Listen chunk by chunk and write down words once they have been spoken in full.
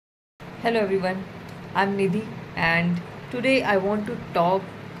Hello everyone, I'm Nidhi and today I want to talk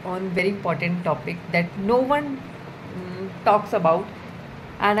on very important topic that no one talks about,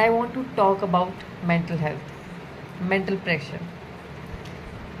 and I want to talk about mental health, mental pressure.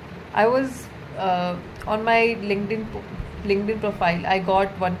 I was on my LinkedIn profile. I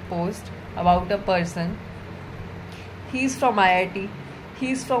got one post about a person. He's from IIT,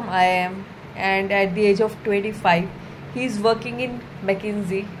 he's from IIM, and at the age of 25, he's working in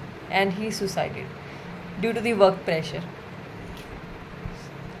McKinsey and he suicided due to the work pressure.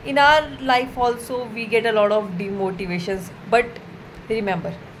 In our life also we get a lot of demotivations, but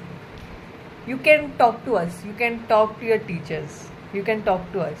remember, you can talk to us, you can talk to your teachers, you can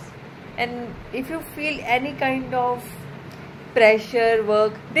talk to us, and if you feel any kind of pressure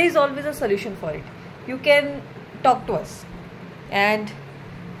work, there is always a solution for it. You can talk to us and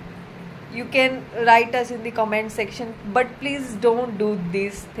you can write us in the comment section, but please don't do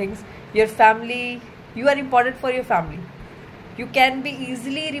these things. Your family, you are important for your family. You can be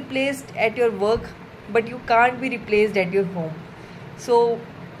easily replaced at your work, but you can't be replaced at your home. So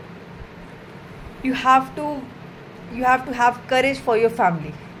you have to have courage for your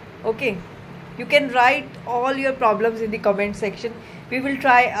family. Okay, you can write all your problems in the comment section. We will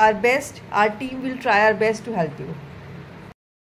try our best, our team will try our best to help you.